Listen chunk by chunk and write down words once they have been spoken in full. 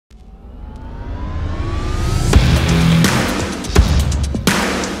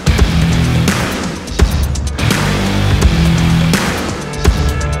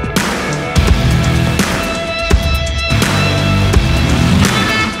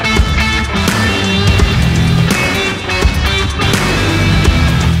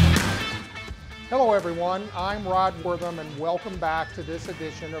everyone, I'm Rod Wortham and welcome back to this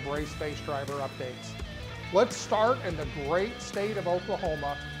edition of Race Face Driver Updates. Let's start in the great state of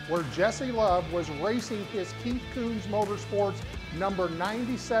Oklahoma, where Jesse Love was racing his Keith Kunz Motorsports number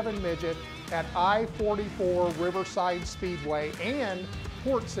 97 midget at I-44 Riverside Speedway and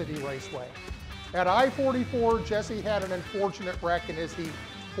Port City Raceway. At I-44, Jesse had an unfortunate wreck in his heat,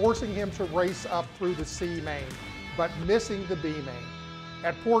 forcing him to race up through the C main, but missing the B main.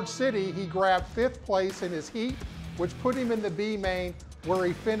 At Port City, he grabbed 5th place in his heat, which put him in the B main, where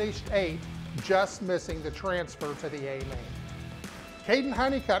he finished 8th, just missing the transfer to the A main. Caden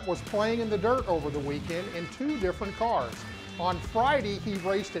Honeycutt was playing in the dirt over the weekend in 2 different cars. On Friday, he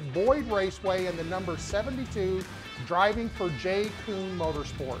raced at Boyd Raceway in the number 72, driving for J. Kuhn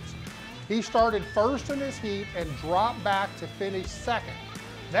Motorsports. He started first in his heat and dropped back to finish 2nd.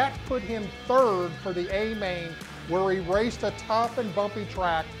 That put him 3rd for the A main, where he raced a tough and bumpy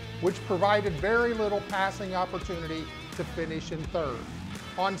track, which provided very little passing opportunity to finish in 3rd.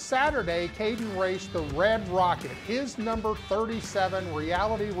 On Saturday, Caden raced the Red Rocket, his number 37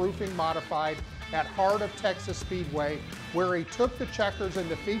 Reality Roofing Modified at Heart of Texas Speedway, where he took the checkers in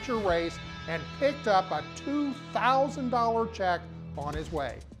the feature race and picked up a $2,000 check on his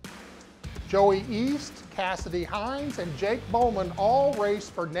way. Joey East, Cassidy Hines, and Jake Bowman all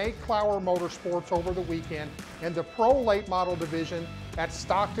raced for Nate Clower Motorsports over the weekend in the Pro Late Model Division at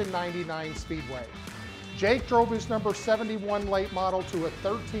Stockton 99 Speedway. Jake drove his number 71 Late Model to a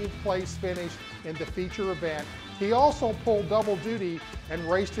 13th place finish in the feature event. He also pulled double duty and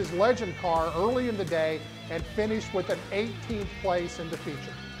raced his Legend car early in the day and finished with an 18th place in the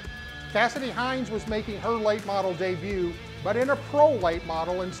feature. Cassidy Hines was making her late model debut, but in a pro late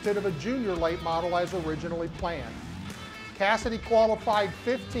model instead of a junior late model as originally planned. Cassidy qualified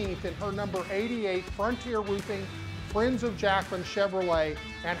 15th in her number 88 Frontier Roofing Friends of Jackman Chevrolet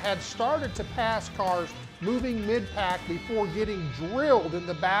and had started to pass cars moving mid-pack before getting drilled in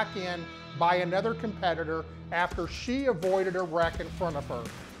the back end by another competitor after she avoided a wreck in front of her.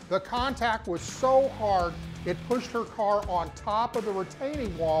 The contact was so hard it pushed her car on top of the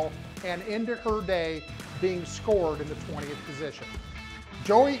retaining wall and ended her day being scored in the 20th position.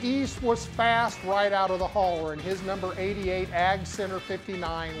 Joey East was fast right out of the hauler in his number 88 Ag Center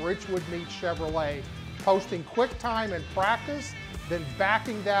 59 Richwood Meat Chevrolet, posting quick time in practice, then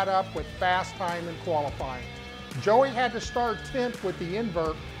backing that up with fast time in qualifying. Joey had to start 10th with the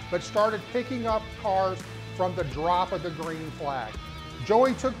invert, but started picking up cars from the drop of the green flag.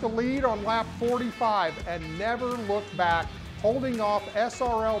 Joey took the lead on lap 45 and never looked back, holding off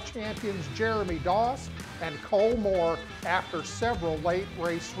SRL champions Jeremy Doss and Cole Moore after several late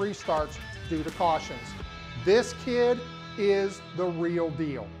race restarts due to cautions. This kid is the real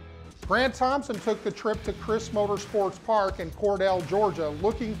deal. Grant Thompson took the trip to Chris Motorsports Park in Cordell, Georgia,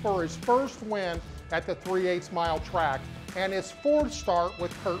 looking for his first win at the 3/8 mile track and his 4th start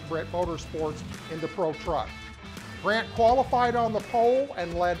with Kurt Britt Motorsports in the Pro Truck. Grant qualified on the pole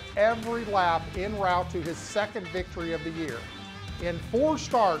and led every lap en route to his 2nd victory of the year. In 4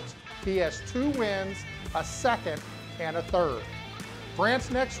 starts, he has 2 wins, a 2nd, and a 3rd.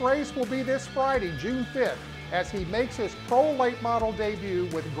 Grant's next race will be this Friday, June 5th, as he makes his Pro Late Model debut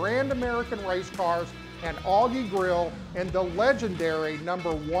with Grand American Race Cars and Augie Grill in the legendary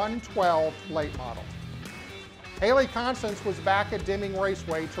number 112 Late Model. Haley Constance was back at Deming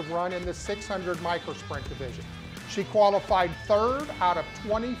Raceway to run in the 600 Microsprint division. She qualified 3rd out of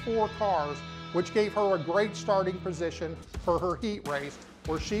 24 cars, which gave her a great starting position for her heat race,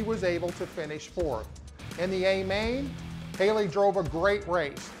 where she was able to finish 4th. In the A main, Haley drove a great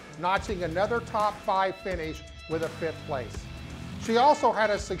race, notching another top 5 finish with a 5th place. She also had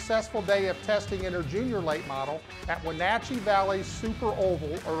a successful day of testing in her junior late model at Wenatchee Valley's Super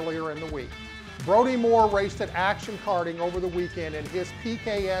Oval earlier in the week. Brody Moore raced at Action Karting over the weekend in his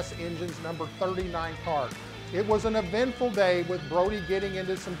PKS Engines number 39 kart. It was an eventful day with Brody getting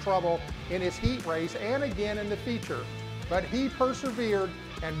into some trouble in his heat race and again in the feature, but he persevered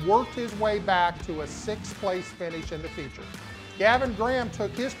and worked his way back to a 6th place finish in the feature. Gavin Graham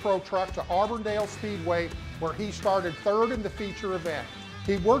took his Pro Truck to Auburndale Speedway, where he started 3rd in the feature event.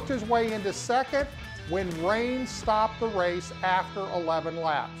 He worked his way into 2nd when rain stopped the race after 11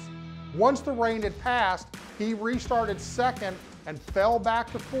 laps. Once the rain had passed, he restarted 2nd and fell back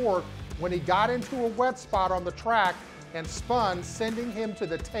to 4th when he got into a wet spot on the track and spun, sending him to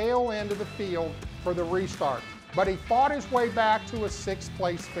the tail end of the field for the restart. But he fought his way back to a 6th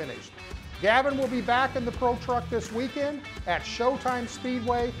place finish. Gavin will be back in the Pro Truck this weekend at Showtime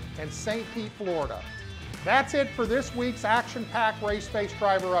Speedway in St. Pete, Florida. That's it for this week's action-packed Race Face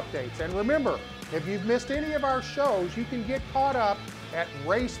Driver Updates. And remember, if you've missed any of our shows, you can get caught up at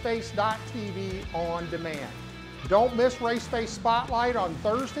raceface.tv on demand. Don't miss Raceface Spotlight on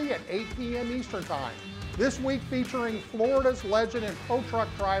Thursday at 8 p.m. Eastern Time. This week featuring Florida's legend and pro truck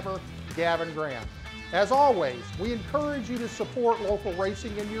driver, Gavin Graham. As always, we encourage you to support local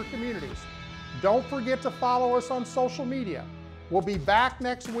racing in your communities. Don't forget to follow us on social media. We'll be back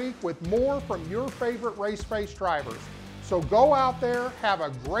next week with more from your favorite Raceface drivers. So go out there, have a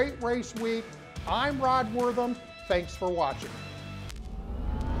great race week. I'm Rod Wortham. Thanks for watching.